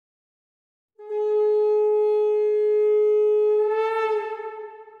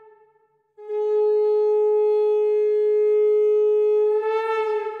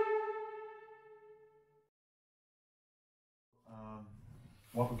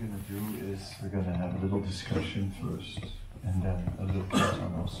going to do is we're going to have a little discussion first, and then a little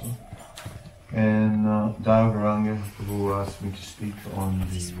kirtan also. And Davagaranga Prabhu asked me to speak on the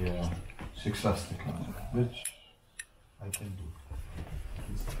Shiksastika, which I can do. At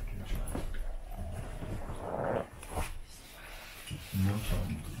least I can try. No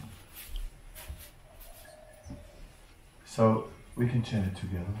problem. So we can chant it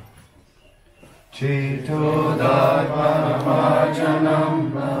together. Chito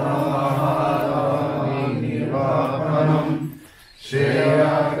Darpanamarjanam Nirapanam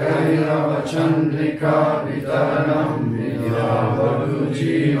Shreya Kairava Chandrika Vitaranam Vidyavadu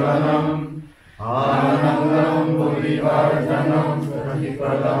Jivanam Anandam Purivardhanam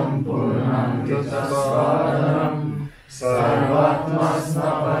Pratipadam Purnam Vitasvadanam Sarvatma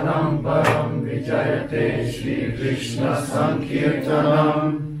Snapanam Param Vijayate Shri Krishna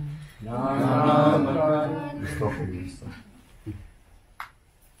Sankirtanam.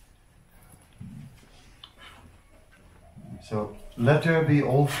 So, let there be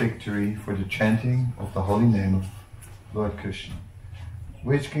all victory for the chanting of the holy name of Lord Krishna,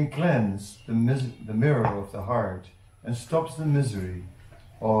 which can cleanse the mirror of the heart and stops the misery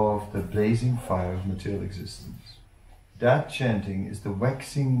of the blazing fire of material existence. That chanting is the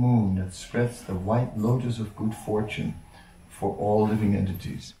waxing moon that spreads the white lotus of good fortune for all living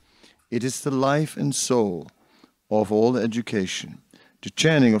entities. It is the life and soul of all education. The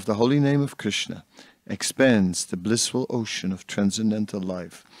chanting of the holy name of Krishna expands the blissful ocean of transcendental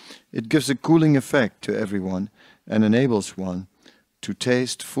life. It gives a cooling effect to everyone and enables one to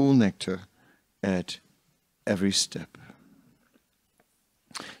taste full nectar at every step.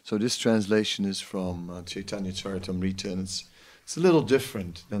 So this translation is from Chaitanya Charitamrita, and it's a little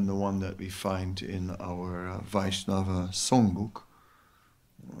different than the one that we find in our Vaishnava songbook.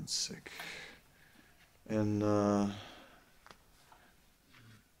 One sec. And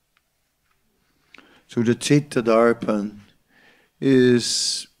so the Chitta Darpan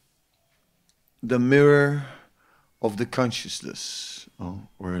is the mirror of the consciousness, or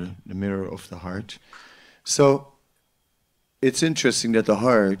the mirror of the heart. So it's interesting that the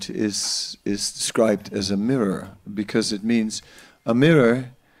heart is described as a mirror, because it means a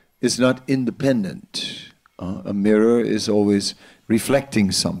mirror is not independent. A mirror is always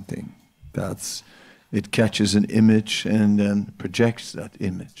reflecting something. It catches an image and then projects that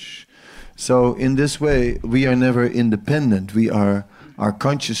image. So in this way, we are never independent. Our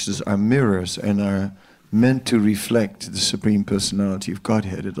consciousness are mirrors and are meant to reflect the Supreme Personality of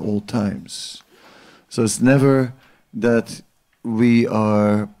Godhead at all times. So it's never that we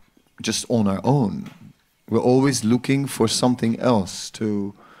are just on our own. We're always looking for something else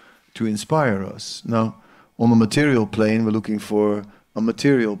to inspire us. Now, on the material plane, we're looking for a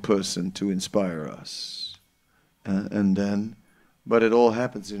material person to inspire us. But it all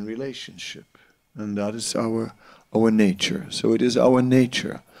happens in relationship. And that is our nature. So it is our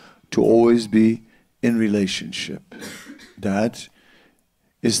nature to always be in relationship. That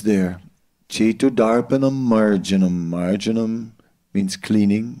is there. Chetu Darpanam Marjanam. Marjanam means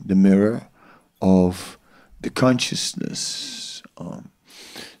cleaning, the mirror of the consciousness.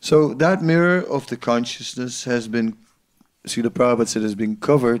 So that mirror of the consciousness has been, Srila Prabhupada said, has been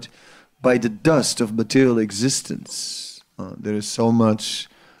covered by the dust of material existence. There is so much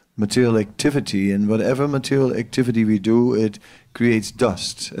material activity, and whatever material activity we do, it creates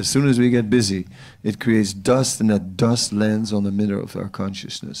dust. As soon as we get busy, it creates dust, and that dust lands on the mirror of our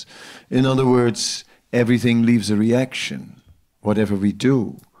consciousness. In other words, everything leaves a reaction. Whatever we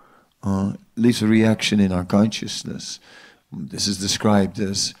do leaves a reaction in our consciousness. This is described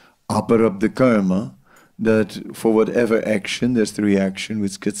as aparabdha karma, that for whatever action, there's the reaction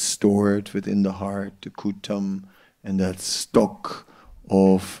which gets stored within the heart, the kutam, and that stock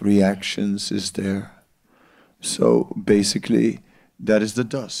of reactions is there. So basically, that is the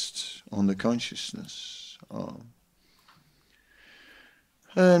dust on the consciousness.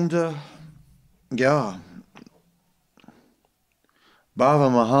 Yeah. Bhava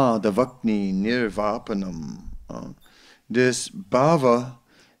Maha Davakni Nirvapanam. This bhava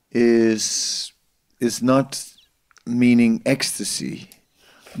is not meaning ecstasy,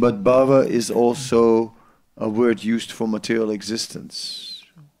 but bhava is also a word used for material existence.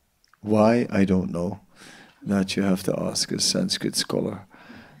 Why? I don't know. That you have to ask a Sanskrit scholar.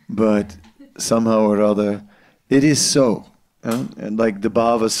 But somehow or other, it is so. And like the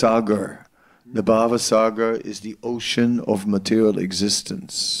Bhava Sagar. The Bhava Sagar is the ocean of material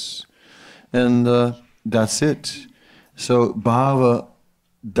existence. And that's it. So Bhava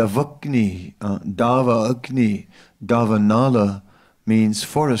Davakni, Dava Agni, Davanala means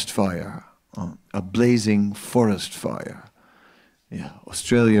forest fire, a blazing forest fire. Yeah,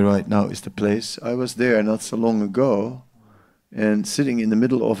 Australia right now is the place. I was there not so long ago, and sitting in the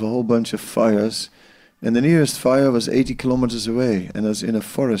middle of a whole bunch of fires, and the nearest fire was 80 kilometers away, and I was in a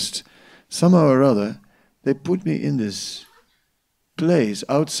forest. Somehow or other, they put me in this place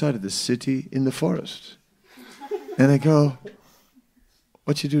outside of the city in the forest. And I go,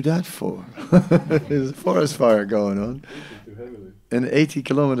 what you do that for? There's a forest fire going on. And 80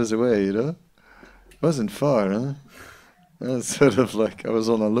 kilometers away, you know? Wasn't far, huh? I was sort of like, I was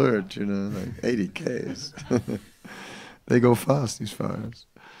on alert, you know, like 80 Ks. They go fast, these fires.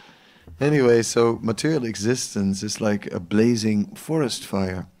 Anyway, so material existence is like a blazing forest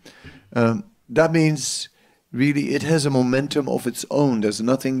fire. That means really it has a momentum of its own. There's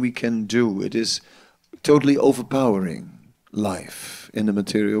nothing we can do. It is totally overpowering life in the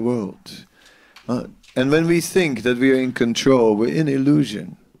material world. And when we think that we are in control, we're in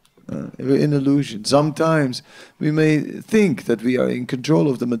illusion. We're in illusion. Sometimes we may think that we are in control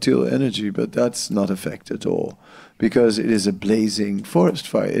of the material energy, but that's not a fact at all, because it is a blazing forest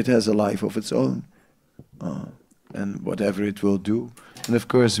fire. It has a life of its own, and whatever it will do. And of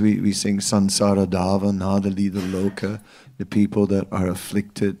course we sing Sansara Dava, Nadalida Loka, the people that are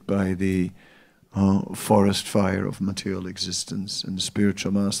afflicted by the forest fire of material existence, and the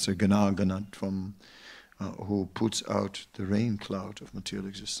spiritual master Ganaganat from who puts out the rain cloud of material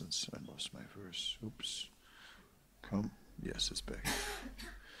existence. I lost my verse. Oops. Come. Yes, it's back.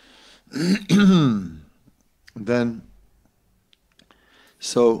 Then,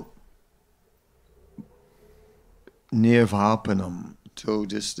 so, Nirvapanam, so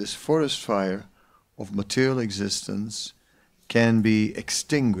this forest fire of material existence can be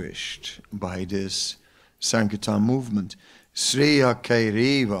extinguished by this Sankirtan movement. Sreya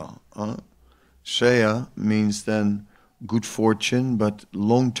Kaireva. Shreya means then good fortune, but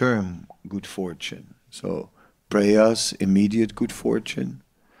long-term good fortune. So prayas, immediate good fortune,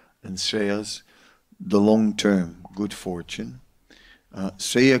 and Shreyas, the long-term good fortune.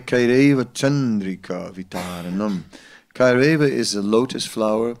 Sreya Kaireva Chandrika Vitaranam. Kaireva is a lotus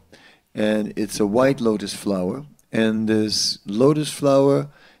flower, and it's a white lotus flower. And this lotus flower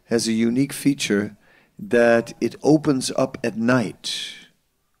has a unique feature that it opens up at night.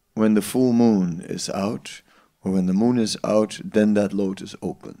 When the full moon is out, or when the moon is out, then that lotus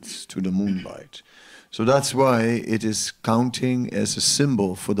opens to the moonlight. So that's why it is counting as a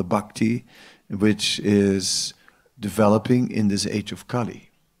symbol for the bhakti, which is developing in this age of Kali.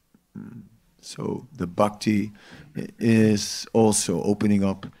 So the bhakti is also opening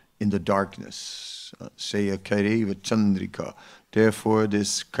up in the darkness. Seya Kairava Chandrika. Therefore,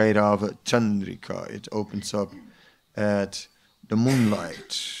 this Kairava Chandrika, it opens up at the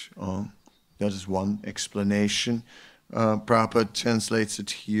moonlight. That is one explanation. Prabhupada translates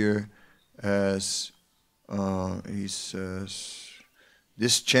it here as, he says,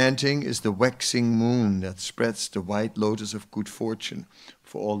 this chanting is the waxing moon that spreads the white lotus of good fortune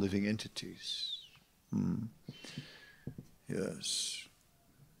for all living entities. Yes.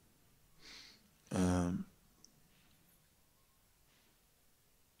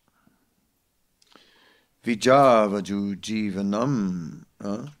 Vijavaju Jivanam.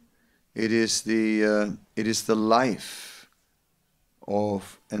 It is the life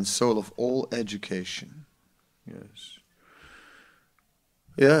of and soul of all education. Yes.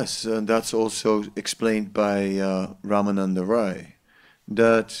 Yes, and that's also explained by Ramananda Rai,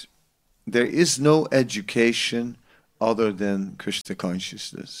 that there is no education other than Krishna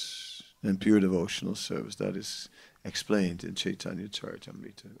consciousness and pure devotional service. That is explained in Chaitanya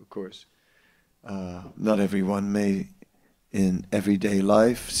Charitamrita, of course. Not everyone may, in everyday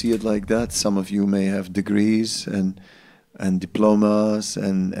life, see it like that. Some of you may have degrees and diplomas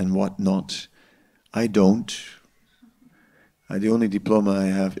and whatnot. I don't. The only diploma I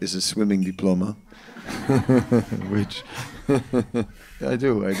have is a swimming diploma, which I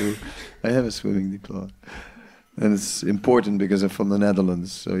do. I have a swimming diploma. And it's important because I'm from the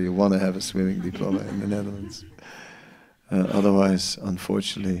Netherlands, so you want to have a swimming diploma in the Netherlands. Otherwise,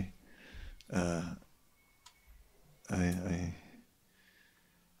 unfortunately, I am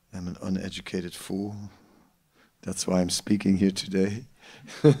an uneducated fool. That's why I'm speaking here today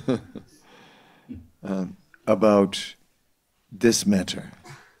about this matter,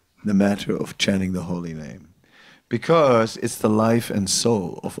 the matter of chanting the holy name, because it's the life and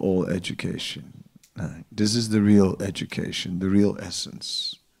soul of all education. This is the real education, the real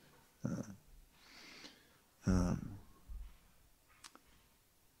essence.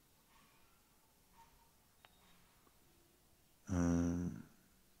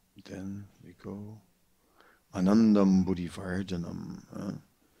 Then we go Anandam Buddhivardhanam.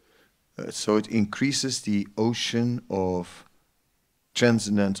 So it increases the ocean of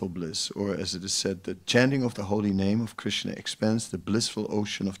transcendental bliss, or as it is said, the chanting of the holy name of Krishna expands the blissful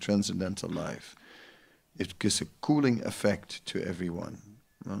ocean of transcendental life. It gives a cooling effect to everyone.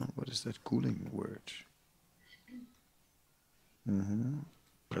 What is that cooling word?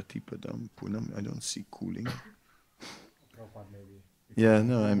 Pratipadam, punam. I don't see cooling. Yeah,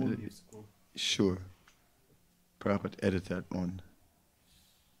 no, I'm sure. Prabhupada edit that one.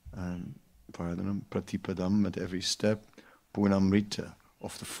 Vardhanam, pratipadam, at every step, punamrita,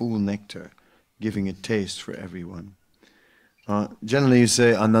 of the full nectar, giving a taste for everyone. Generally you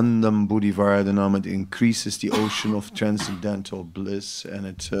say anandam buddhi vardhanam, it increases the ocean of transcendental bliss, and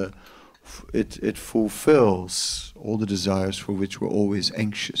it fulfills all the desires for which we're always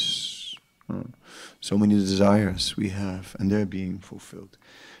anxious. So many desires we have, and they're being fulfilled.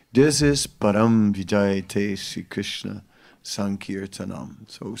 This is param vijayate Sri Krishna sankirtanam,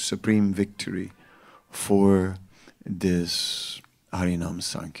 so supreme victory for this Harinam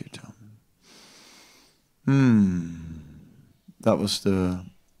Sankirtan. That was the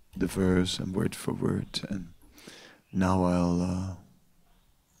verse and word for word, and now I'll.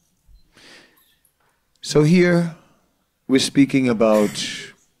 So here we're speaking about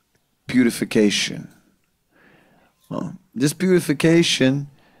purification. This purification,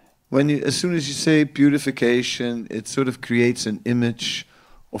 as soon as you say purification, it sort of creates an image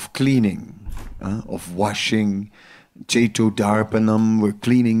of cleaning, of washing. Cheto darpanam, we're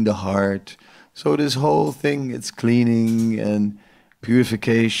cleaning the heart. So this whole thing, it's cleaning and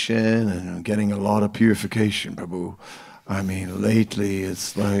purification, and I'm getting a lot of purification, Prabhu. I mean, lately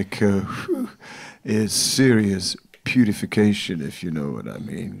it's like, it's serious purification, if you know what I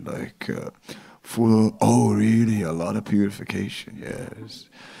mean. Like, full, oh really, a lot of purification, yes.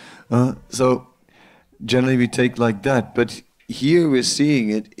 So generally we take like that, but here we're seeing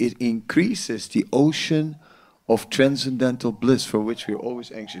it increases the ocean of transcendental bliss for which we're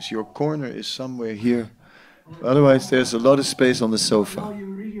always anxious. Your corner is somewhere here. Otherwise, there's a lot of space on the sofa. Now you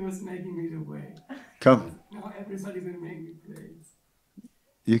really was making me the way. Come. Now everybody will make me place.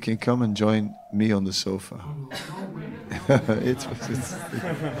 You can come and join me on the sofa. It's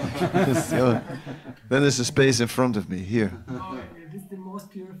then there's a space in front of me, here. Oh, this is the most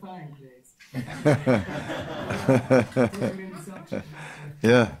purifying place.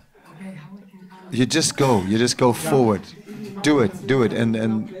 Yeah. You just go forward. Do it, and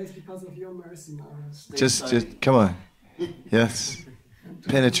just come on. Yes.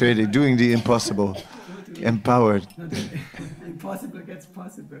 Penetrating, doing the impossible. Empowered. Impossible gets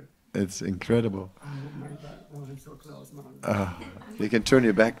possible. It's incredible. Oh my God, oh, I'm so close now. You can turn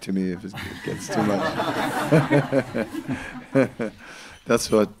your back to me if it gets too much. That's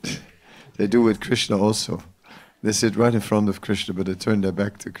what they do with Krishna also. They sit right in front of Krishna, but they turn their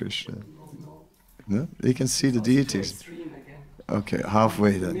back to Krishna. No? You can see the deities. Okay,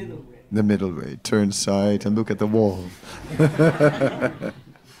 halfway then. The middle way. Turn side and look at the wall.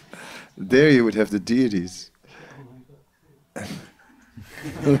 There you would have the deities.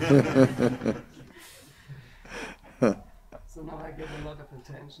 So now I get a lot of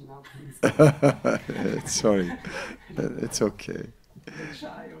attention now, please. Sorry. It's okay. I'm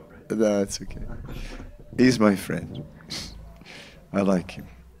shy already. No, it's okay. He's my friend. I like him.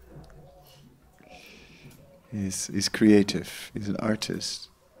 He's creative. He's an artist.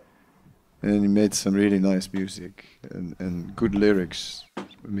 And he made some really nice music and good lyrics.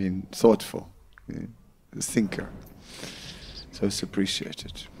 I mean, thoughtful. Yeah. A thinker. So it's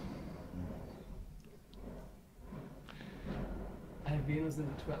appreciated. I have Venus in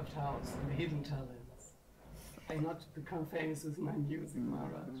the 12th house, and the hidden talents. I not become famous with my music,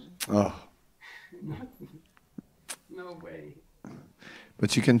 Maharaj. Oh. No way.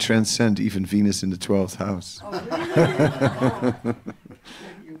 But you can transcend even Venus in the 12th house. Oh,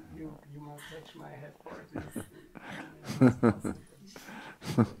 really? You must touch my head for this.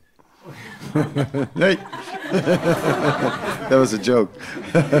 Hey! That was a joke.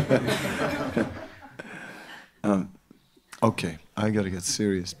 Okay, I gotta get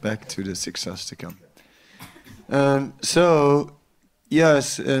serious. Back to the Siksastikam. So,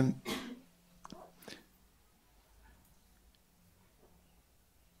 yes.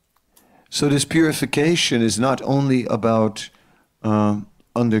 So this purification is not only about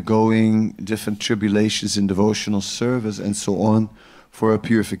undergoing different tribulations in devotional service and so on for a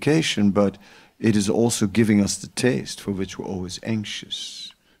purification, but it is also giving us the taste for which we're always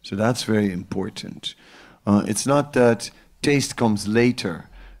anxious. So that's very important. It's not that taste comes later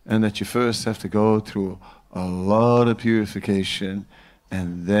and that you first have to go through a lot of purification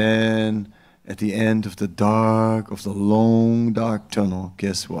and then at the end of the long dark tunnel,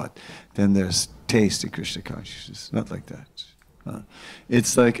 guess what? Then there's taste in Krishna consciousness. Not like that.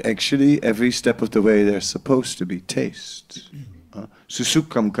 It's like actually every step of the way there's supposed to be taste.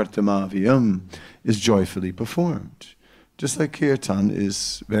 Susukham kartamaviyam is joyfully performed. Just like kirtan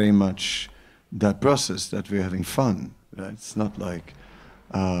is very much that process that we're having fun. Right? It's not like,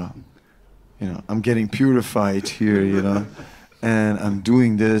 I'm getting purified here, and I'm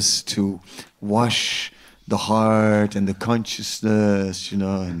doing this to wash the heart and the consciousness,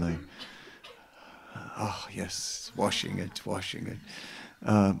 and like, oh yes, washing it.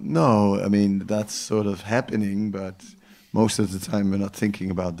 No, I mean, that's sort of happening, but most of the time we're not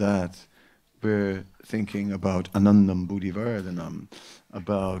thinking about that. We're thinking about anandam buddhivardhanam,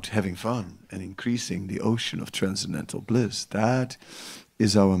 about having fun and increasing the ocean of transcendental bliss. That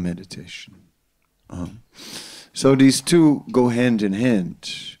is our meditation. So these two go hand in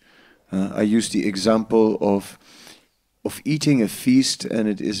hand. I use the example of eating a feast and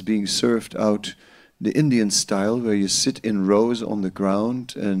it is being served out the Indian style, where you sit in rows on the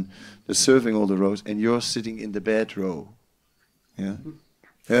ground and they're serving all the rows and you're sitting in the bed row. Yeah?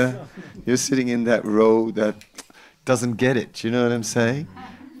 Yeah? You're sitting in that row that doesn't get it, you know what I'm saying?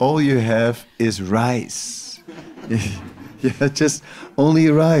 All you have is rice. Yeah, just only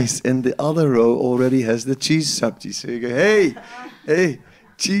rice, and the other row already has the cheese sabji. So you go, hey,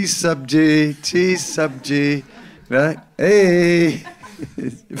 cheese sabji, right? Hey,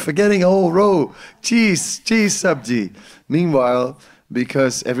 you're forgetting a whole row, cheese sabji. Meanwhile,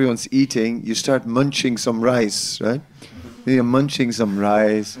 because everyone's eating, you start munching some rice, right? You're munching some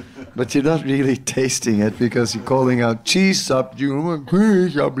rice, but you're not really tasting it because you're calling out cheese sabji,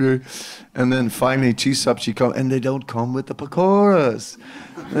 and then finally cheese sabji come, and they don't come with the pakoras.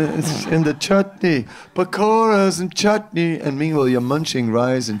 It's in the chutney, pakoras and chutney, and meanwhile you're munching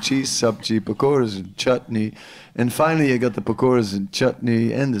rice and cheese sabji, pakoras and chutney, and finally you got the pakoras and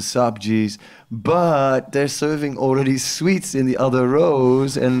chutney and the sabjis, but they're serving already sweets in the other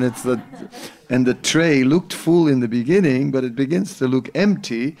rows, and the tray looked full in the beginning, but it begins to look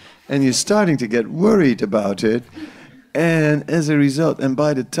empty, and you're starting to get worried about it. And as a result, and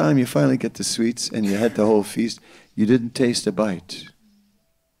by the time you finally get the sweets and you had the whole feast, you didn't taste a bite.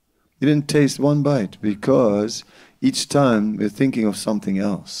 You didn't taste one bite because each time we're thinking of something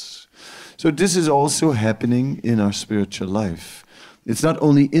else. So this is also happening in our spiritual life. It's not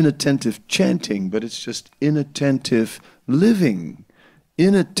only inattentive chanting, but it's just inattentive living,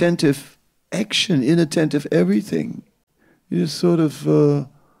 inattentive action, inattentive everything. You just sort of,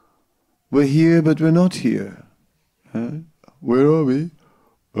 we're here but we're not here. Where are we?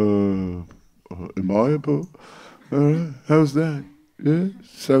 In Mayapur. How's that? Yeah,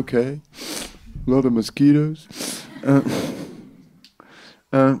 it's okay. A lot of mosquitoes.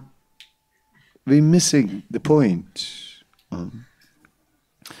 We're missing the point.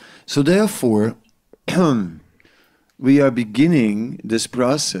 So therefore, we are beginning this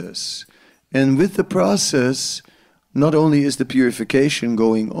process. And with the process, not only is the purification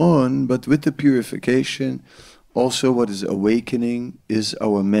going on, but with the purification, also what is awakening is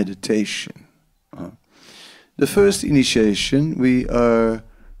our meditation. The first initiation, we are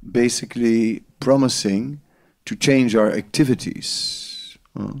basically promising to change our activities.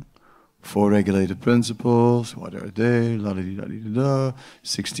 4 regulated principles, what are they? La-di-da-di-da-da,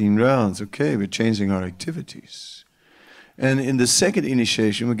 16 rounds. Okay, we're changing our activities. And in the second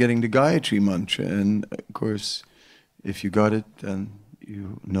initiation, we're getting the Gayatri mantra. And of course, if you got it, then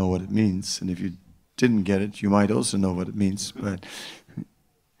you know what it means. And if you didn't get it, you might also know what it means. But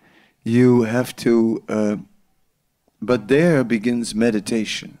you have to, but there begins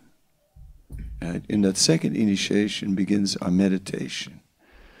meditation. Right? In that second initiation begins our meditation.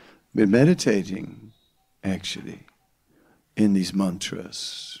 We're meditating, actually, in these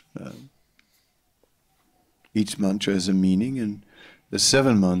mantras. Each mantra has a meaning, and the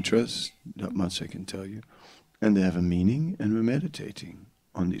 7 mantras, not much I can tell you, and they have a meaning, and we're meditating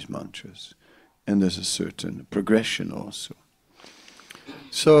on these mantras. And there's a certain progression also.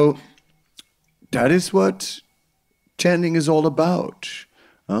 So, that is what chanting is all about.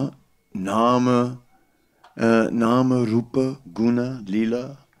 Nama, Rupa, Guna,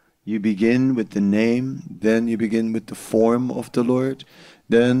 Lila. You begin with the name, then you begin with the form of the Lord,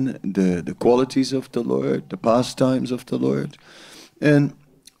 then the qualities of the Lord, the pastimes of the Lord. And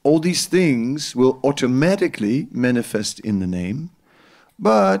all these things will automatically manifest in the name,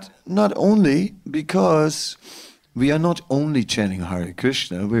 but not only because we are not only chanting Hare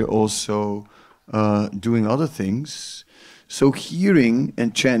Krishna, we're also doing other things. So hearing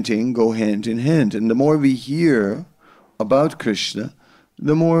and chanting go hand in hand. And the more we hear about Krishna,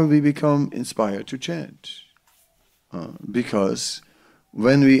 the more we become inspired to chant. Because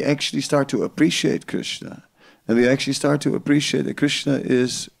when we actually start to appreciate Krishna, and we actually start to appreciate that Krishna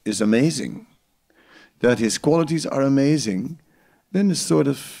is amazing, that his qualities are amazing, then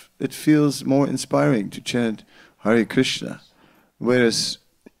it feels more inspiring to chant Hare Krishna. Whereas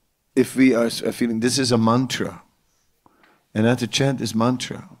if we are feeling this is a mantra, and I have to chant this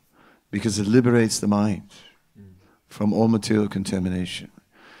mantra because it liberates the mind from all material contamination.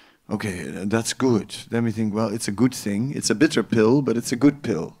 Okay, that's good. Then we think, well, it's a good thing. It's a bitter pill, but it's a good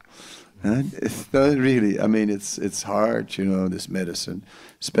pill. And it's not really, I mean, it's hard, you know, this medicine,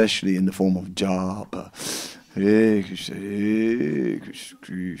 especially in the form of japa. Hare Krishna, Hare Krishna,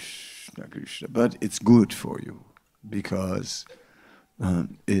 Krishna Krishna. But it's good for you because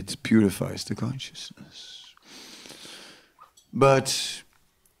it purifies the consciousness. But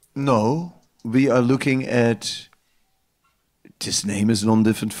no, we are looking at this name is non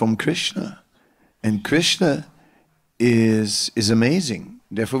different from Krishna. And Krishna is amazing.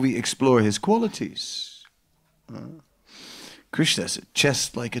 Therefore we explore his qualities. Krishna has a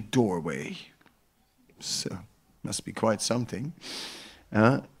chest like a doorway. So, must be quite something.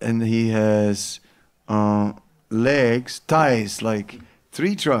 And he has legs, thighs like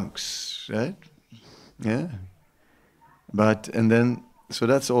tree trunks, right? Yeah. So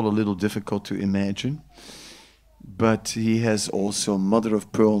that's all a little difficult to imagine. But he has also mother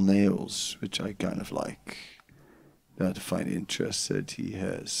of pearl nails, which I kind of like. That I find interested. He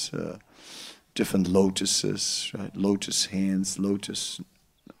has different lotuses, right? Lotus hands, lotus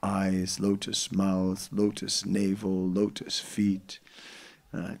eyes, lotus mouth, lotus navel, lotus feet.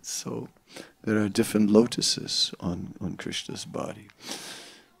 Right? So there are different lotuses on Krishna's body.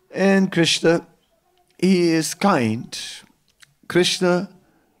 And Krishna, he is kind. Krishna,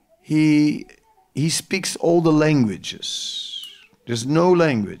 he speaks all the languages. There's no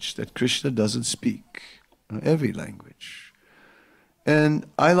language that Krishna doesn't speak. Every language. And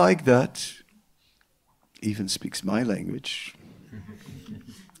I like that. Even speaks my language.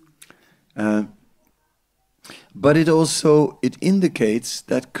 But it indicates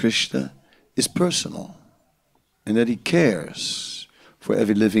that Krishna is personal and that he cares for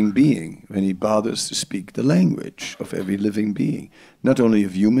every living being when he bothers to speak the language of every living being. Not only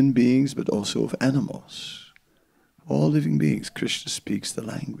of human beings, but also of animals. All living beings, Krishna speaks the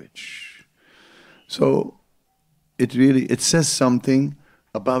language. So it says something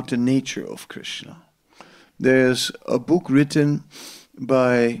about the nature of Krishna. There's a book written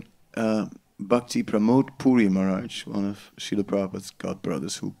by Bhakti Pramod Puri Maharaj, one of Srila Prabhupada's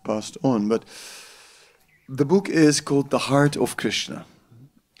godbrothers who passed on. But the book is called The Heart of Krishna.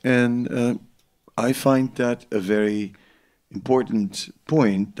 And I find that a very important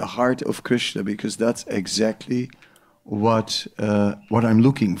point, the heart of Krishna, because that's exactly what I'm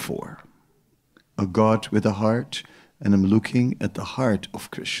looking for. A God with a heart, and I'm looking at the heart of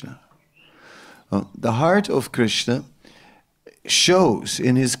Krishna. The heart of Krishna shows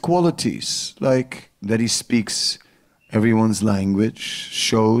in his qualities, like that he speaks everyone's language,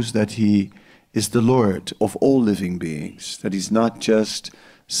 shows that he is the Lord of all living beings, that he's not just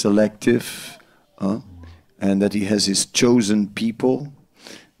selective, and that he has his chosen people,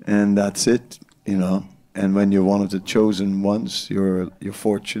 and that's it, you know. And when you're one of the chosen ones, you're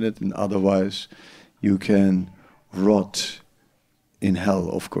fortunate, and otherwise you can rot in hell,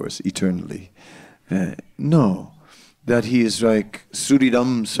 of course, eternally. No, that he is like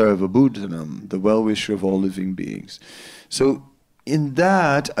Suridam Sarvabhutanam, the well-wisher of all living beings. So in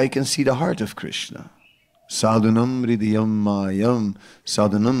that I can see the heart of Krishna. Sadhanam hridayam mayam,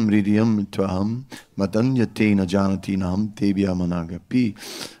 sadhanam hridayam tvaham, madanyatena janatinam tebhya managapi.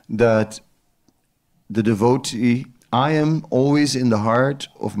 That the devotee, I am always in the heart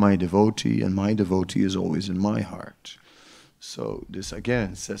of my devotee, and my devotee is always in my heart. So this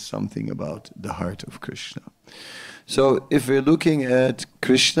again says something about the heart of Krishna. So if we're looking at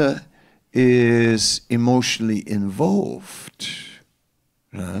Krishna is emotionally involved,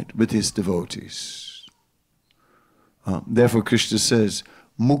 right, with his devotees. Therefore Krishna says,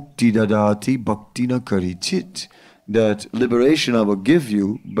 Mukti dadati bhakti na karichit, that liberation I will give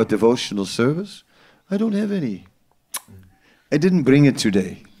you, but devotional service, I don't have any. I didn't bring it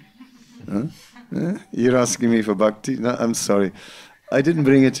today. You're asking me for bhakti? No, I'm sorry. I didn't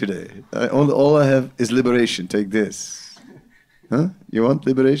bring it today. All I have is liberation. Take this. You want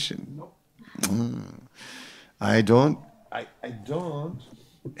liberation? No. I don't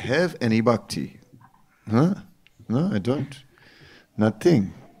have any bhakti. No, I don't.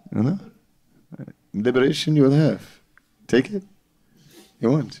 Nothing. Liberation you will have. Take it.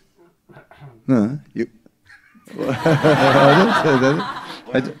 You want? No, you.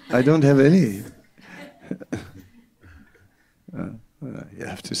 I don't have any. You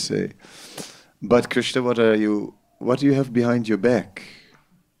have to say, But Krishna, what do you have behind your back?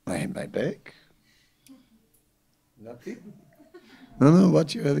 Behind my back? Nothing. No,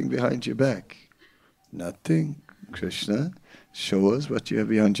 what you having behind your back? Nothing. Krishna, show us what you have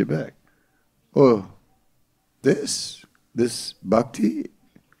behind your back. Oh, this bhakti?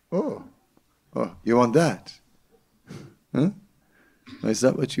 Oh, you want that? Huh? Is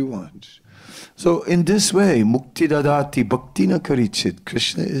that what you want? So in this way, mukti dadati bhakti na karichit,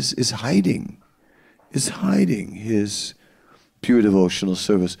 Krishna is hiding his pure devotional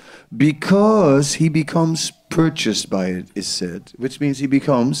service because he becomes purchased by it, is said, which means he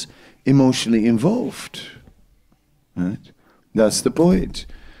becomes emotionally involved. Right? That's the point.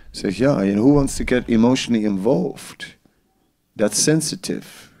 So yeah, and who wants to get emotionally involved? That's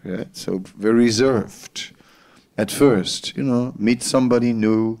sensitive, right? So very reserved. At first, meet somebody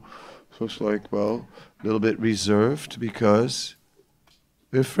new, so it's like, well, a little bit reserved because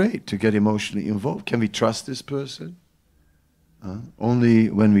we're afraid to get emotionally involved. Can we trust this person? Only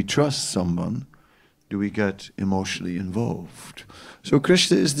when we trust someone do we get emotionally involved. So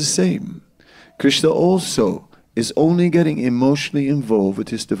Krishna is the same. Krishna also is only getting emotionally involved with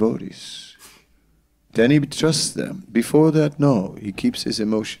his devotees. Then he trusts them. Before that, no. He keeps his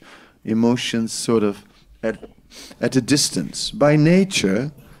emotions sort of at a distance. By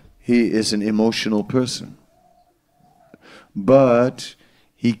nature, he is an emotional person. But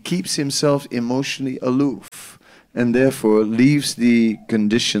he keeps himself emotionally aloof and therefore leaves the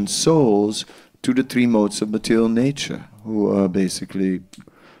conditioned souls to the three modes of material nature, who are basically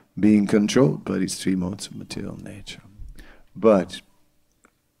being controlled by these three modes of material nature. But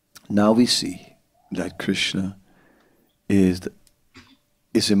now we see that Krishna is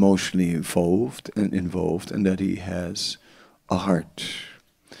emotionally involved and that he has a heart.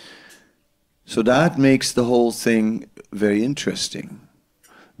 So that makes the whole thing very interesting,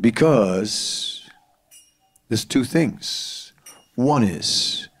 because there's two things. One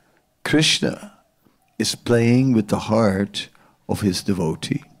is Krishna is playing with the heart of his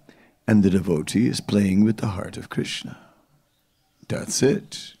devotee, and the devotee is playing with the heart of Krishna. That's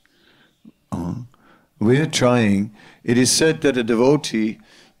it. We're trying. It is said that a devotee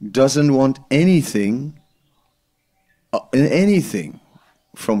doesn't want anything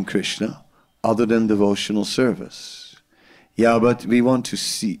from Krishna other than devotional service. Yeah, but we want to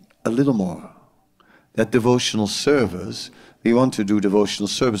see a little more. That devotional service, we want to do devotional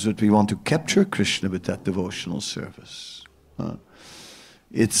service, but we want to capture Krishna with that devotional service.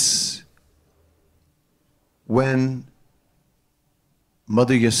 It's when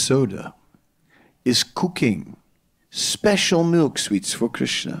Mother Yasoda is cooking special milk sweets for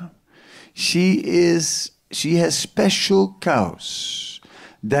Krishna. She has special cows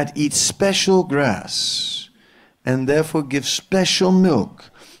that eat special grass and therefore give special milk.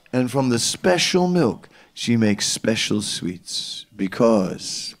 And from the special milk, she makes special sweets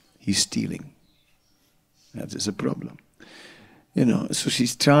because he's stealing. That is a problem. So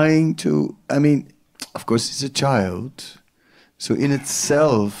she's trying to, of course it's a child, so in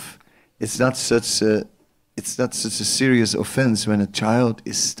itself, it's not such a serious offense when a child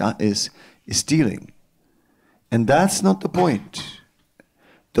is stealing. And that's not the point.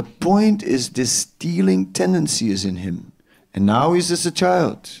 The point is this stealing tendency is in him. And now he's just a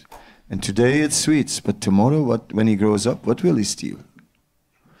child. And today it's sweets, but tomorrow, when he grows up, what will he steal?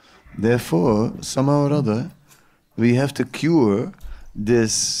 Therefore, somehow or other, we have to cure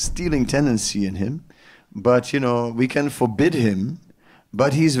this stealing tendency in him. But, we can forbid him,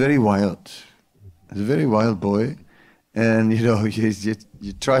 but he's very wild. He's a very wild boy. And,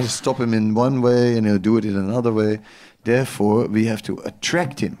 you try to stop him in one way and he'll do it in another way. Therefore, we have to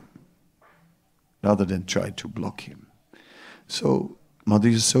attract him rather than try to block him. So, Mother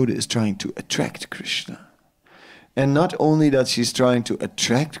Yasoda is trying to attract Krishna. And not only that she's trying to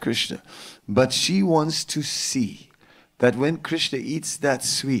attract Krishna, but she wants to see that when Krishna eats that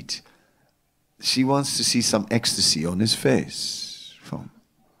sweet, she wants to see some ecstasy on his face. From,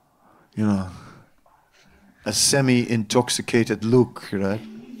 a semi-intoxicated look, right?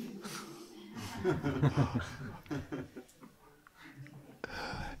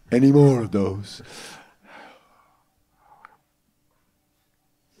 Any more of those?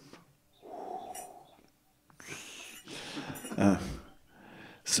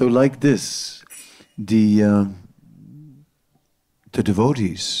 So like this, the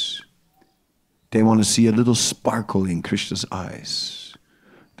devotees, they want to see a little sparkle in Krishna's eyes.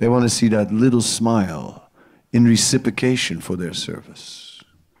 They want to see that little smile in reciprocation for their service.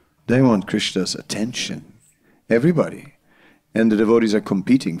 They want Krishna's attention. Everybody. And the devotees are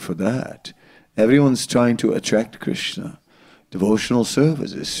competing for that. Everyone's trying to attract Krishna. Devotional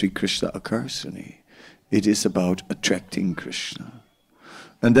service is Sri Krishna Akarsani. It is about attracting Krishna.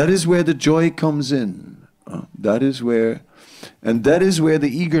 And that is where the joy comes in. That is where the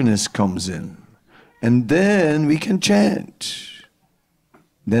eagerness comes in. And then we can chant.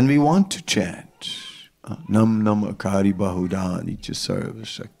 Then we want to chant. Nam nam akari bahudani cha sarva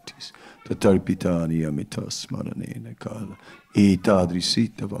shaktis tatarpitani amita smaranena kala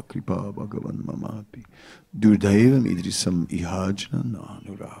etadrisita vakripa bhagavan mamapi durdaivam idrisam ihajna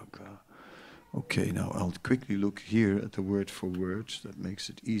nanuraga. Okay, now I'll quickly look here at the word for words. That makes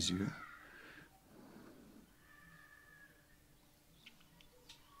it easier.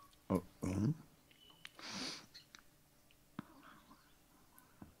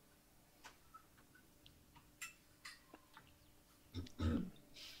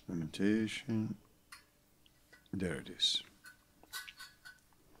 Limitation. There it is.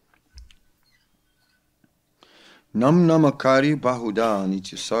 Nam namakari bahuda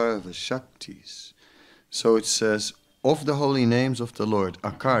nityasarva shaktis. So it says, of the holy names of the Lord,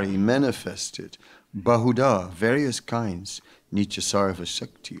 Akari manifested, bahuda, various kinds, nityasarva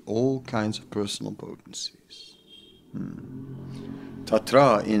shakti, all kinds of personal potencies.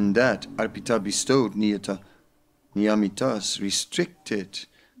 Tatra, in that, arpita bestowed, niyata, niyamitas, restricted,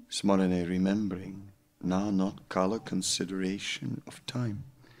 smarane, remembering, not kala, consideration of time.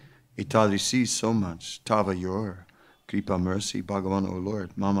 Itadrisi, so much, tava your, kripa, mercy, Bhagavan, O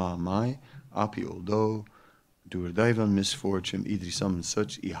Lord, mama, my, api, although, durdaivan, misfortune, idrisam,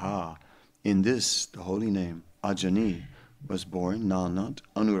 such, iha, in this, the holy name, Ajani, was born, not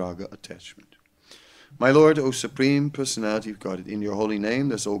anuraga, attachment. My Lord, O Supreme Personality of God, in your holy name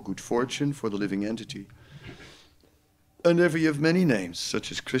there's all good fortune for the living entity. And ever you have many names,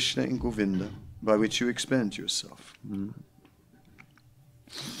 such as Krishna and Govinda, by which you expand yourself.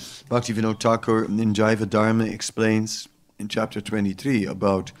 Bhaktivinoda Thakur in Jaiva Dharma explains in chapter 23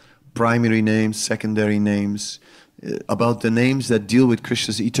 about primary names, secondary names, about the names that deal with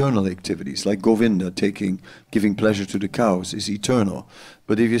Krishna's eternal activities, like Govinda, giving pleasure to the cows, is eternal.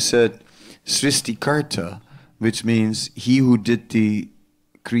 But if you said Sristikarta, which means he who did the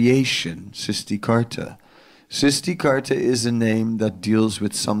creation, Sristikarta. Sristikarta is a name that deals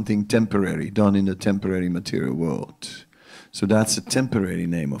with something temporary, done in the temporary material world. So that's a temporary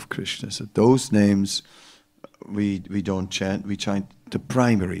name of Krishna. So those names we don't chant, we chant the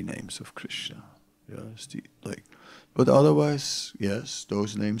primary names of Krishna. Yes, but otherwise, yes,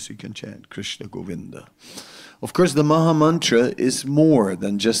 those names we can chant, Krishna, Govinda. Of course, the Maha Mantra is more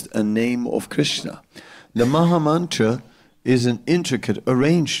than just a name of Krishna. The Maha Mantra is an intricate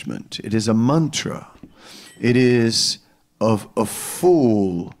arrangement. It is a mantra. It is of a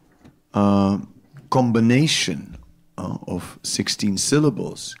full combination of 16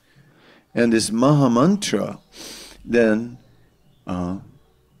 syllables. And this Maha Mantra, then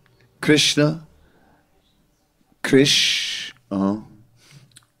Krishna, Krish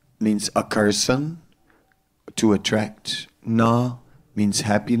means akarsan, to attract. Na means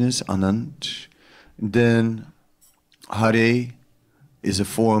happiness, anant. Then Hare is a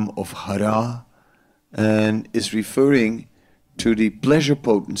form of hara and is referring to the pleasure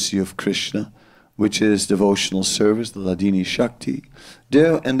potency of Krishna, which is devotional service, the Ladini Shakti.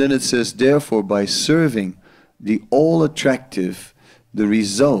 And then it says, therefore, by serving the all-attractive, the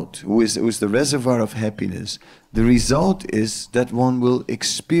result, who is the reservoir of happiness, the result is that one will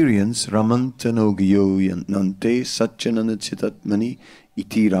experience Ramantanogiyo Nante Satchananachitatmani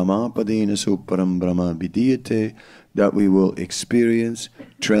Iti Rama Padena Soparam Brahma Vidiyate, that we will experience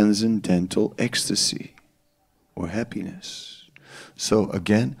transcendental ecstasy or happiness. So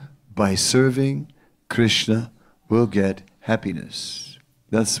again, by serving Krishna, we'll get happiness.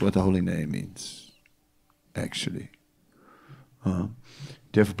 That's what the holy name means, actually.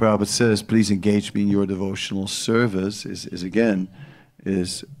 Therefore, Prabhupada says, please engage me in your devotional service, I'm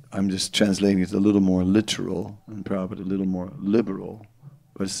just translating it a little more literal, and Prabhupada a little more liberal,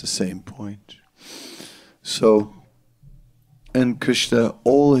 but it's the same point. So, and Krishna,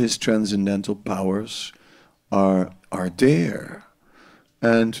 all his transcendental powers are there.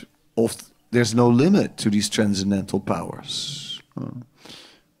 And there's no limit to these transcendental powers.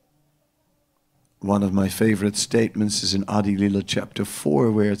 One of my favorite statements is in Adi Lila chapter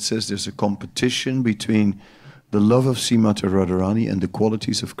 4, where it says there's a competition between the love of Srimati Radharani and the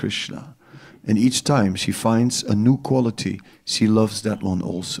qualities of Krishna. And each time she finds a new quality, she loves that one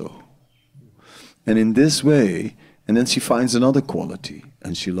also. And in this way, and then she finds another quality,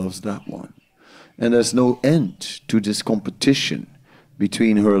 and she loves that one. And there's no end to this competition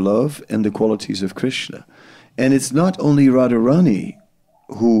between her love and the qualities of Krishna. And it's not only Radharani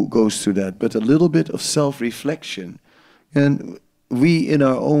who goes through that, but a little bit of self-reflection And we, in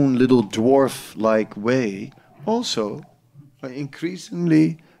our own little dwarf-like way, also are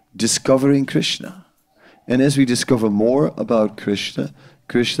increasingly discovering Krishna. And as we discover more about Krishna,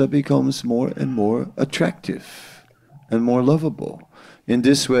 Krishna becomes more and more attractive and more lovable. In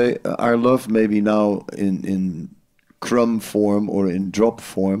this way, our love may be now in crumb form or in drop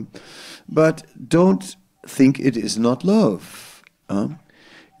form, but don't think it is not love.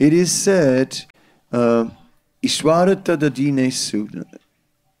 It is said, Ishvara tadadinesu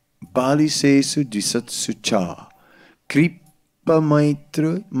balisesu disatsu cha kripa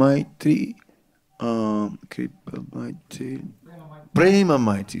maitri kripa maitri prema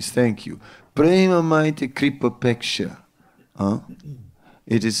maitri, thank you, prema maitri kripa peksha.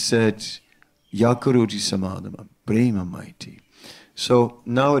 It is said yakaroti samadama prema maitri. So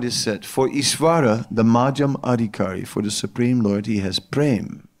now it is said, for Ishvara, the Madhyam Adhikari, for the Supreme Lord, he has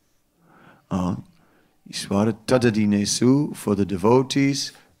prem. Ishvara tadadinesu, for the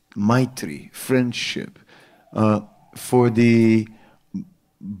devotees, maitri, friendship. For the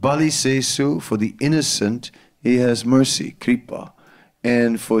balisesu, for the innocent, he has mercy, kripa.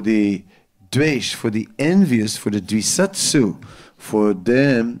 And for the dvesh, for the envious, for the dvisatsu, for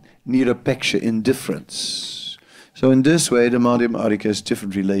them, nirapeksha, indifference. So in this way, the Madhyam Adhika has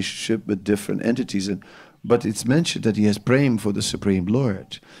different relationship with different entities, but it's mentioned that he has prem for the Supreme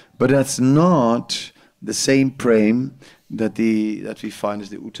Lord. But that's not the same prem that we find as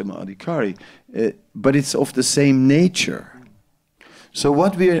the Uttama Adhikari, but it's of the same nature. So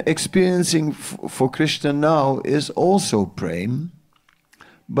what we are experiencing for Krishna now is also prem,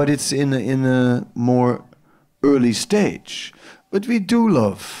 but it's in a more early stage. But we do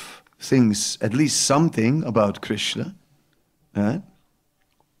love things, at least something about Krishna, right?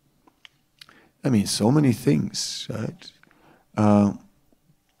 I mean, so many things, right?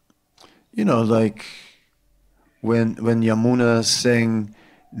 You know, like when Yamuna sang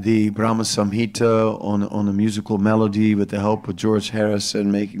the Brahma Samhita on a musical melody with the help of George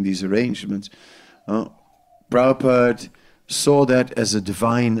Harrison making these arrangements, Prabhupada saw that as a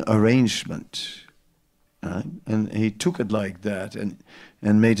divine arrangement, right? And he took it like that and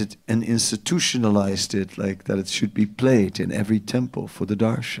made it and institutionalized it like that it should be played in every temple for the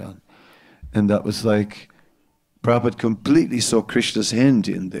darshan. And that was like, Prabhupada completely saw Krishna's hand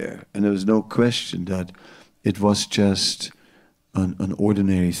in there, and there was no question that it was just an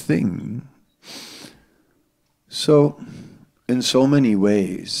ordinary thing. So, in so many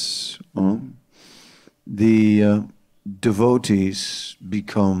ways, the devotees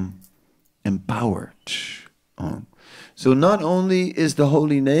become empowered. So not only is the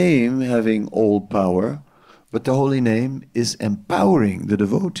holy name having all power, but the holy name is empowering the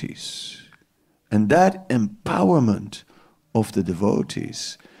devotees. And that empowerment of the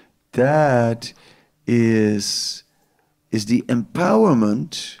devotees, that is the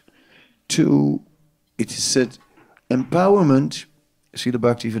empowerment to, it is said, empowerment, Srila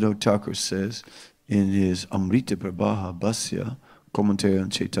Bhaktivinoda Thakur says in his Amrita Prabha Bhasya, commentary on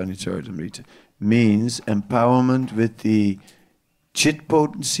Chaitanya Charitamrita, means empowerment with the chit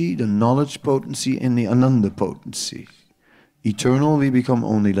potency, the knowledge potency, and the ananda potency. Eternal we become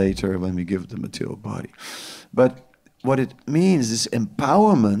only later when we give the material body. But what it means, this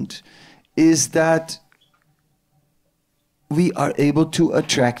empowerment, is that we are able to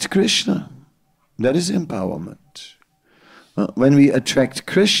attract Krishna. That is empowerment. When we attract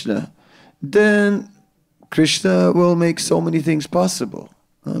Krishna, then Krishna will make so many things possible.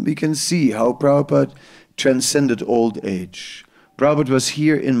 We can see how Prabhupada transcended old age. Prabhupada was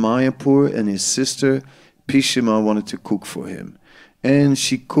here in Mayapur, and his sister Pishima wanted to cook for him. And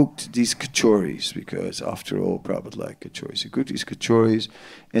she cooked these kachoris, because after all, Prabhupada liked kachoris. She cooked these kachoris,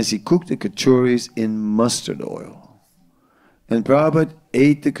 and she cooked the kachoris in mustard oil. And Prabhupada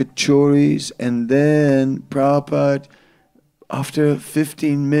ate the kachoris, and then Prabhupada, after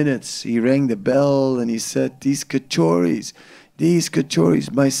 15 minutes, he rang the bell and he said, these kachoris,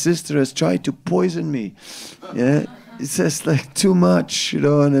 my sister has tried to poison me. Yeah, it says like too much, you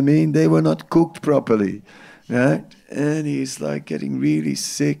know what I mean? They were not cooked properly, right? And he's like getting really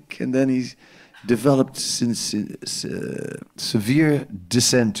sick, and then he's developed severe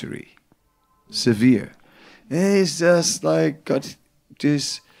dysentery. Severe. And he's just like got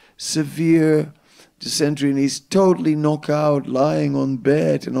this severe dysentery, and he's totally knocked out, lying on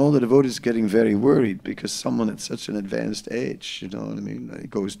bed, and all the devotees getting very worried, because someone at such an advanced age, you know what I mean, it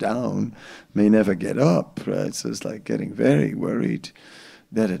goes down, may never get up, right? So it's like getting very worried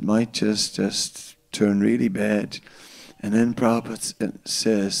that it might just turn really bad. And then Prabhupada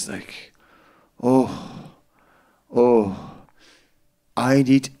says like, oh, I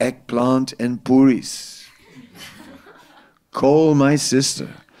eat eggplant and puris.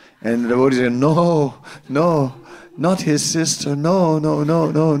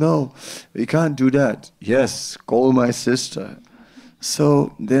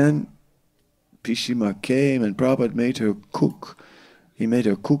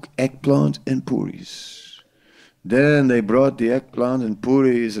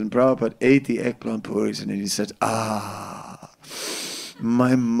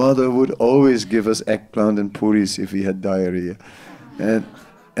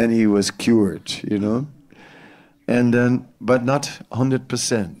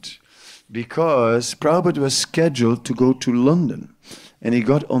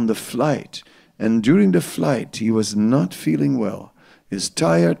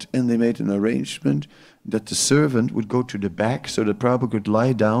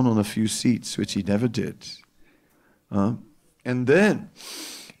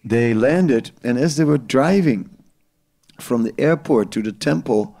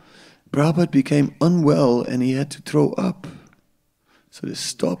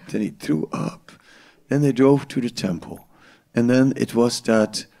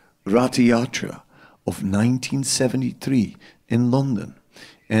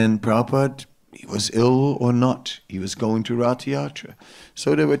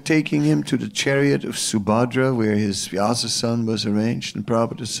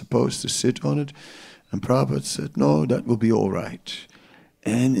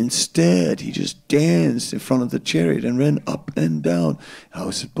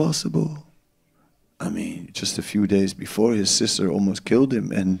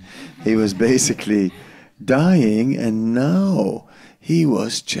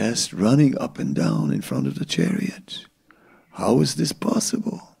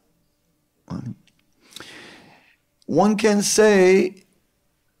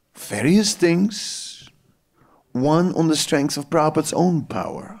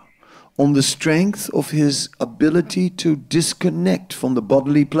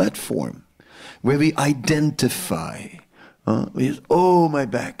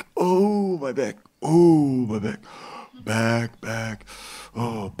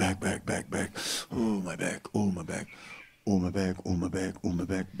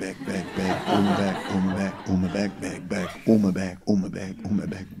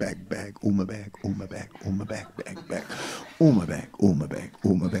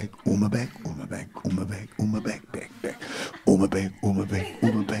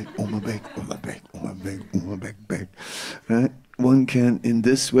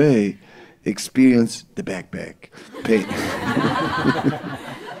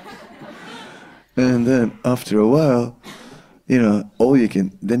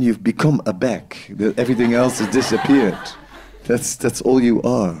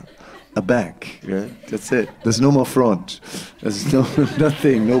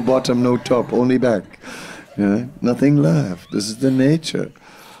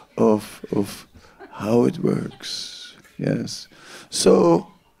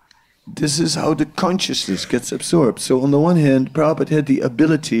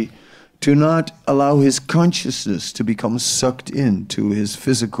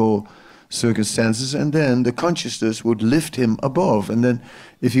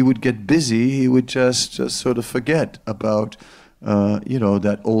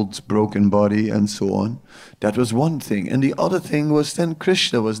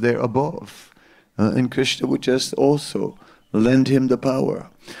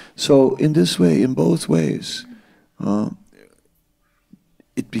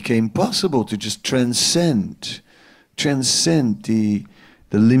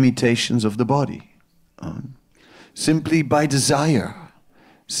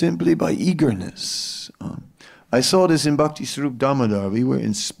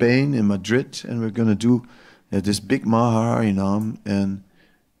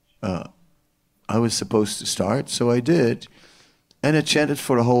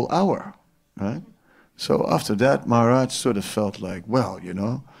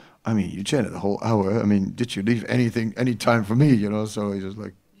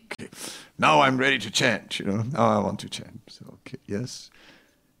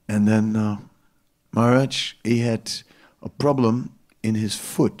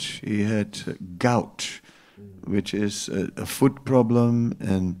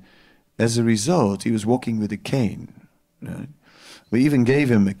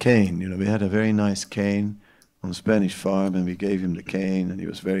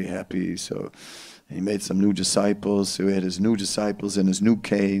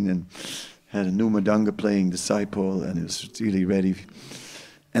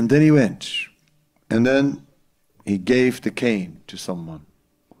 he gave the cane to someone.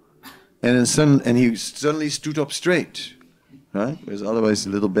 And he suddenly stood up straight, right? Because otherwise a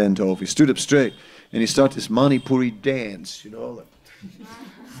little bent over. He stood up straight, and he started this Manipuri dance,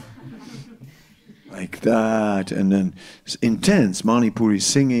 like that. And then intense Manipuri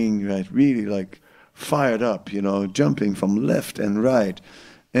singing, right? Really like fired up, jumping from left and right.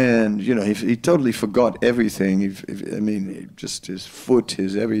 And, he totally forgot everything. Just his foot,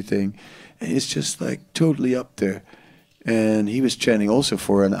 his everything. And he's just like totally up there. And he was chanting also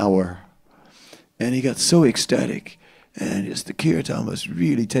for an hour. And he got so ecstatic. And just the kirtan was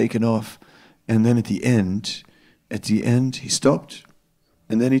really taken off. And then at the end, he stopped.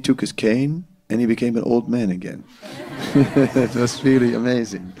 And then he took his cane and he became an old man again. It was really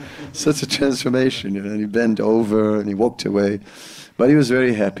amazing. Such a transformation. And he bent over and he walked away. But he was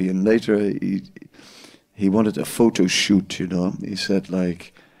very happy. And later he wanted a photo shoot, He said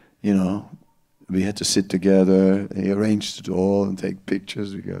we had to sit together. He arranged it all and take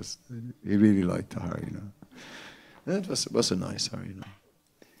pictures because he really liked the Har, It was a nice Har,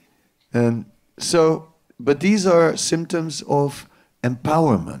 And so, but these are symptoms of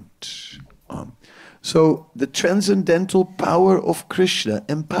empowerment. So the transcendental power of Krishna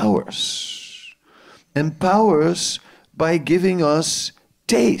empowers by giving us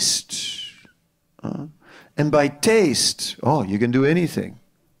taste. And by taste, you can do anything.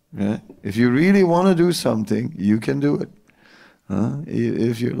 Right? If you really want to do something, you can do it.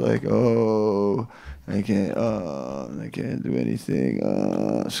 If you're like, I can't do anything,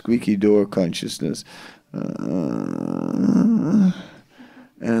 squeaky door consciousness.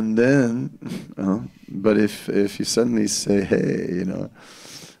 And then, but if you suddenly say, hey,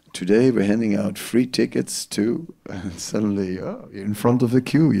 today we're handing out free tickets to, and suddenly, you're in front of the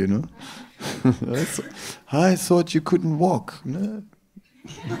queue, I thought you couldn't walk. No.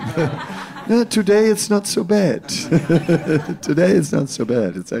 No, today it's not so bad. Today it's not so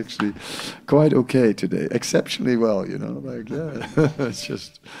bad. It's actually quite okay today. Exceptionally well, It's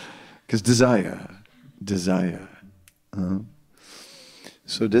just because desire.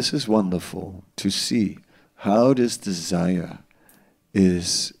 So this is wonderful to see how this desire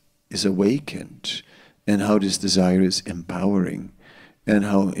is awakened and how this desire is empowering and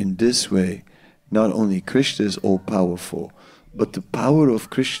how in this way not only Krishna is all-powerful, but the power of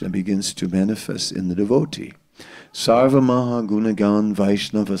Krishna begins to manifest in the devotee. Sarva Maha Gunagan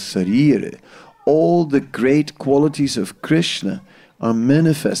Vaishnava Sarire. All the great qualities of Krishna are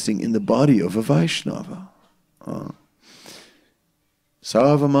manifesting in the body of a Vaishnava.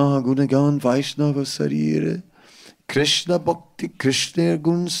 Sarva Maha Gunagan Vaishnava Sarire. Krishna Bhakti Krishna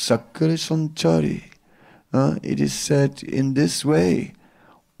Gun Sakara Sanchari. It is said in this way,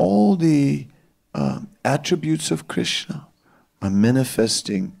 all the attributes of Krishna are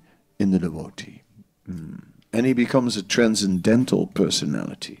manifesting in the devotee. And he becomes a transcendental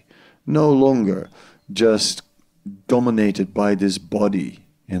personality, no longer just dominated by this body,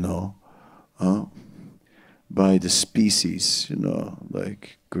 by the species,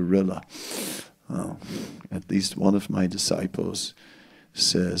 like gorilla. At least one of my disciples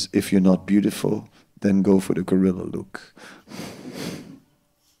says, if you're not beautiful, then go for the gorilla look.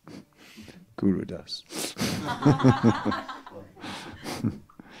 Guru does.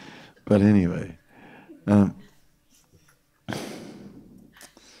 But anyway,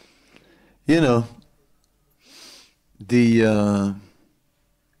 the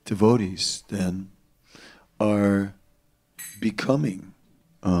devotees then are becoming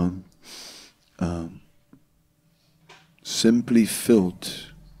simply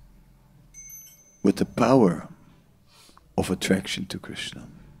filled with the power of attraction to Krishna.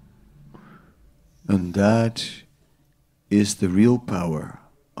 And that is the real power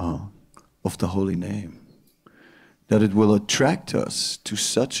of the holy name. That it will attract us to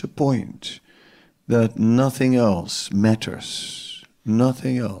such a point that nothing else matters,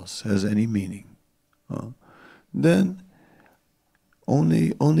 nothing else has any meaning. Then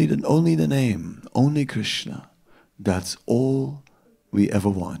only the name, only Krishna. That's all we ever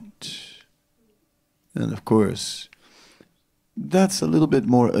want. And of course, that's a little bit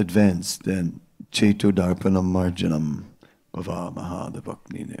more advanced than Cheto Darpanam Marjanam Bhavamaha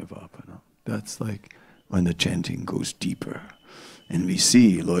Bhakti Nirvapanam. That's like when the chanting goes deeper. And we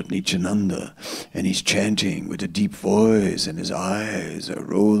see Lord Nityananda, and he's chanting with a deep voice, and his eyes are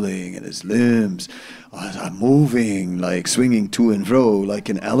rolling, and his limbs are moving, like swinging to and fro, like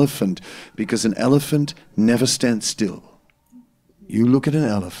an elephant, because an elephant never stands still. You look at an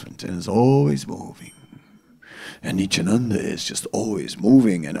elephant, and it's always moving. And Nityananda is just always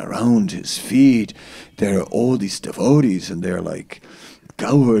moving, and around his feet there are all these devotees, and they're like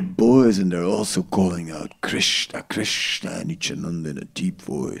cowherd boys, and they're also calling out Krishna, Krishna, Nityananda in a deep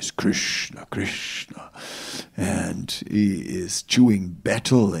voice, Krishna, Krishna. And he is chewing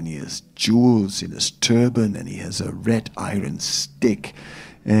betel, and he has jewels in his turban, and he has a red iron stick,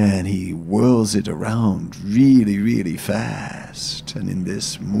 and he whirls it around really, really fast. And in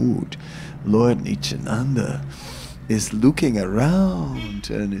this mood, Lord Nityananda is looking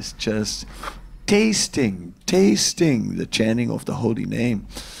around and is just tasting the chanting of the holy name.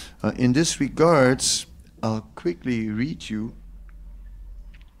 In this regards, I'll quickly read you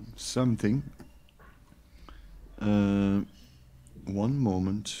something. One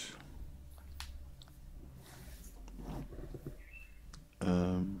moment.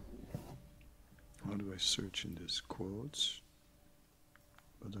 How do I search in this quotes?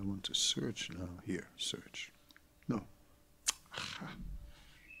 But I want to search now. Here, search. No.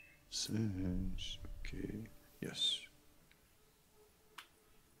 Search. Okay. Yes.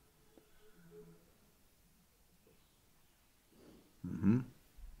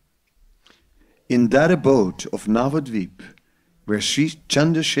 In that abode of Navadvip, where Sri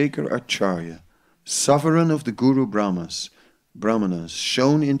Chandrasekhar Acharya, sovereign of the Guru Brahmanas,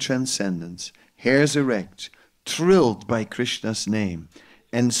 shone in transcendence, hairs erect, thrilled by Krishna's name,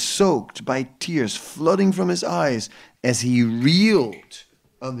 and soaked by tears flooding from his eyes as he reeled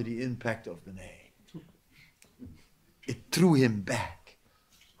under the impact of the name. It threw him back.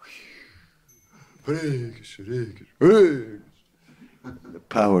 The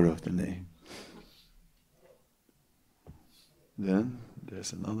power of the name. Then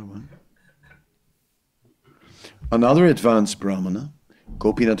there's another one. Another advanced Brahmana,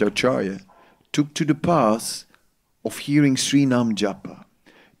 Gopinath Acharya, took to the path of hearing Sri Nam Japa.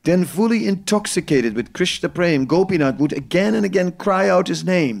 Then fully intoxicated with Krishna Prem, Gopinath would again and again cry out his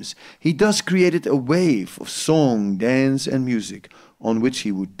names. He thus created a wave of song, dance and music on which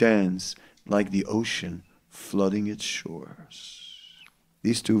he would dance like the ocean flooding its shores.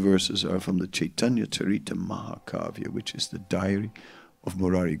 These two verses are from the Chaitanya Charita Mahakavya, which is the diary of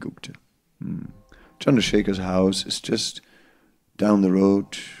Murari Gupta. Chandrasekhar's house is just down the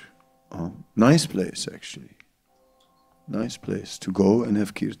road. Nice place, actually. Nice place to go and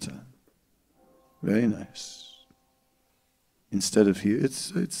have kirtan. Very nice. Instead of here,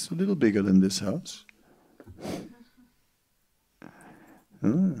 it's a little bigger than this house.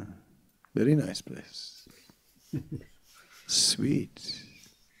 Very nice place. Sweet.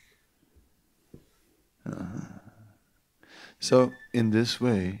 So, in this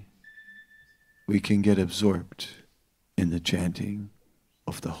way, we can get absorbed in the chanting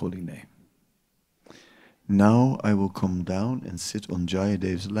of the holy name. Now I will come down and sit on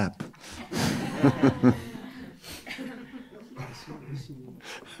Jayadev's lap.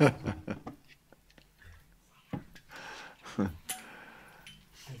 I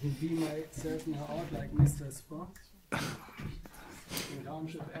will be myself now out like Mr. Spock in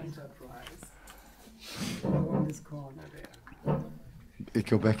Raumschiff Enterprise. Go in this corner there. I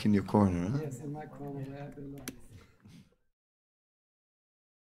go back in your corner, huh? Yes, in my corner where I belong.